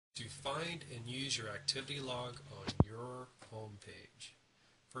To find and use your activity log on your home page.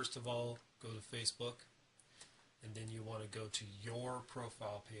 First of all, go to Facebook, and then you want to go to your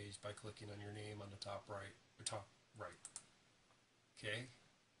profile page by clicking on your name on the top right or top right. Okay?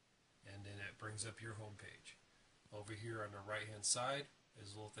 And then it brings up your home page. Over here on the right hand side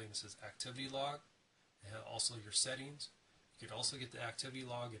is a little thing that says activity log, and also your settings. You could also get the activity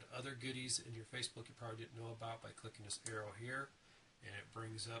log and other goodies in your Facebook you probably didn't know about by clicking this arrow here, and it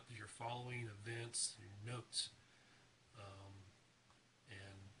brings up your following events, your notes.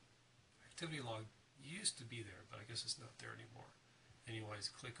 And activity log used to be there, but I guess it's not there anymore. Anyways,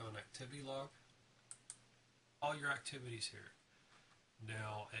 click on activity log. All your activities here.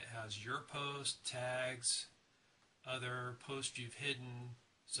 Now it has your post, tags, other posts you've hidden.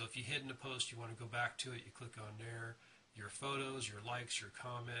 So if you hidden a post, you want to go back to it, you click on there. Your photos, your likes, your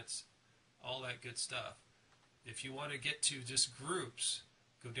comments, all that good stuff. If you want to get to just groups,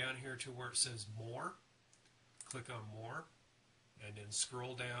 go down here to where it says more, click on more, and then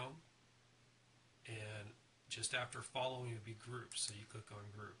scroll down, and just after following would be groups, so you click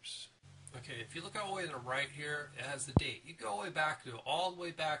on groups. Okay, if you look all the way to the right here, it has the date. You go all the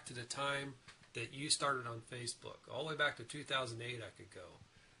way back to the time that you started on Facebook. All the way back to 2008 I could go.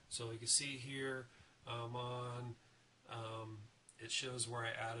 So you can see here it shows where I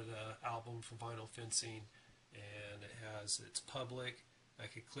added an album for vinyl fencing, and it's public. I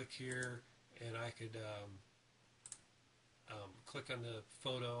could click here and I could click on the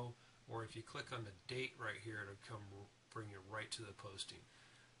photo, or if you click on the date right here, it'll bring you right to the posting.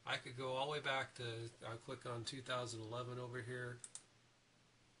 I could go all the way back to, I'll click on 2011 over here,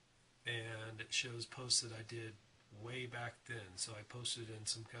 and it shows posts that I did way back then. So I posted in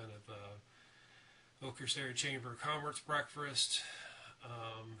some kind of Oakhurst Area Chamber of Commerce breakfast,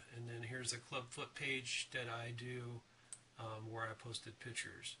 and then here's a Clubfoot page that I do where I posted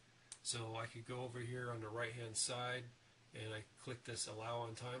pictures. So I could go over here on the right hand side and I click this allow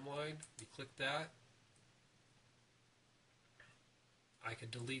on timeline. You click that, I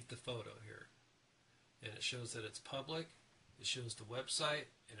could delete the photo here, and it shows that it's public, it shows the website,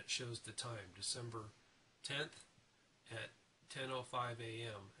 and it shows the time, December 10th at 10:05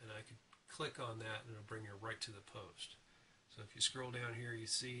 a.m. and I could click on that and it'll bring you right to the post. So if you scroll down here, you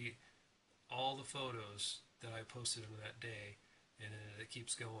see all the photos that I posted on that day, and then it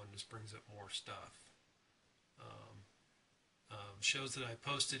keeps going, just brings up more stuff. Shows that I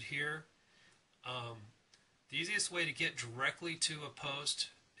posted here. The easiest way to get directly to a post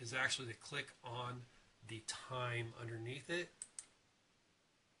is actually to click on the time underneath it,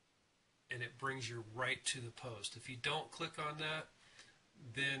 and it brings you right to the post. If you don't click on that,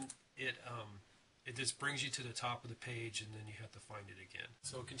 then it just brings you to the top of the page, and then you have to find it again.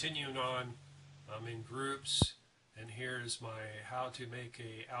 So continuing on, I'm in groups, and here's my how to make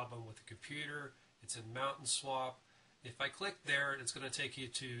an album with a computer. It's in Mountain Swap. If I click there, it's going to take you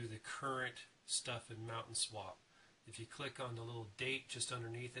to the current stuff in Mountain Swap. If you click on the little date just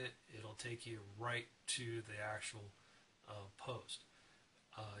underneath it, it'll take you right to the actual post.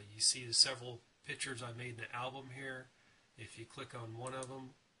 You see the several pictures I made in the album here. If you click on one of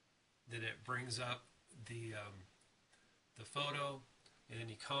them, then it brings up the photo and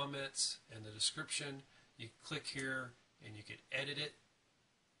any comments and the description. You click here and you could edit it,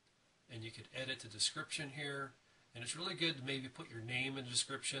 and you could edit the description here. And it's really good to maybe put your name in the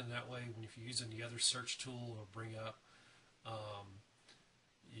description. That way, if you're using the other search tool, it'll bring up.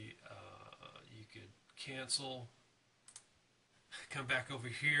 You could cancel. Come back over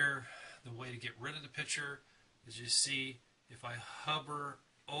here. The way to get rid of the picture is, you see, if I hover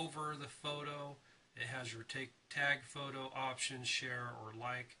over the photo, it has your tag photo option, share or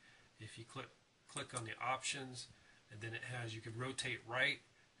like. If you click on the options, and then it has, you can rotate right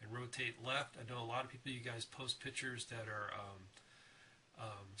and rotate left. I know a lot of people, you guys post pictures that are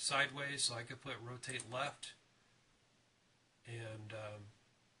sideways, so I could put rotate left, and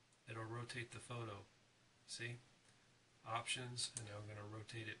it'll rotate the photo. See? Options, and I'm going to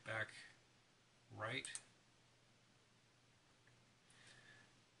rotate it back right.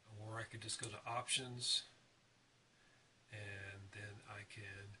 Or I could just go to options, and then I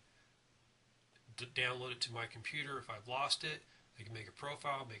can download it to my computer if I've lost it. I can make a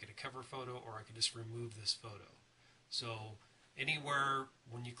profile, make it a cover photo, or I can just remove this photo. So anywhere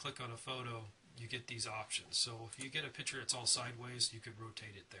when you click on a photo, you get these options. So if you get a picture that's all sideways, you could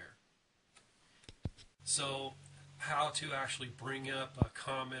rotate it there. So how to actually bring up a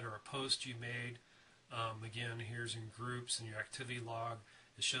comment or a post you made. Again, here's in groups and your activity log.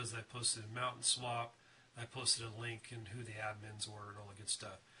 It shows that I posted in Mountain Swap. I posted a link and who the admins were and all the good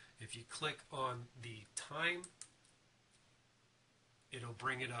stuff. If you click on the time it'll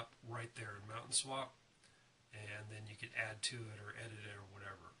bring it up right there in Mountain Swap, and then you can add to it or edit it or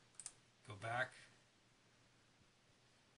whatever. Go back,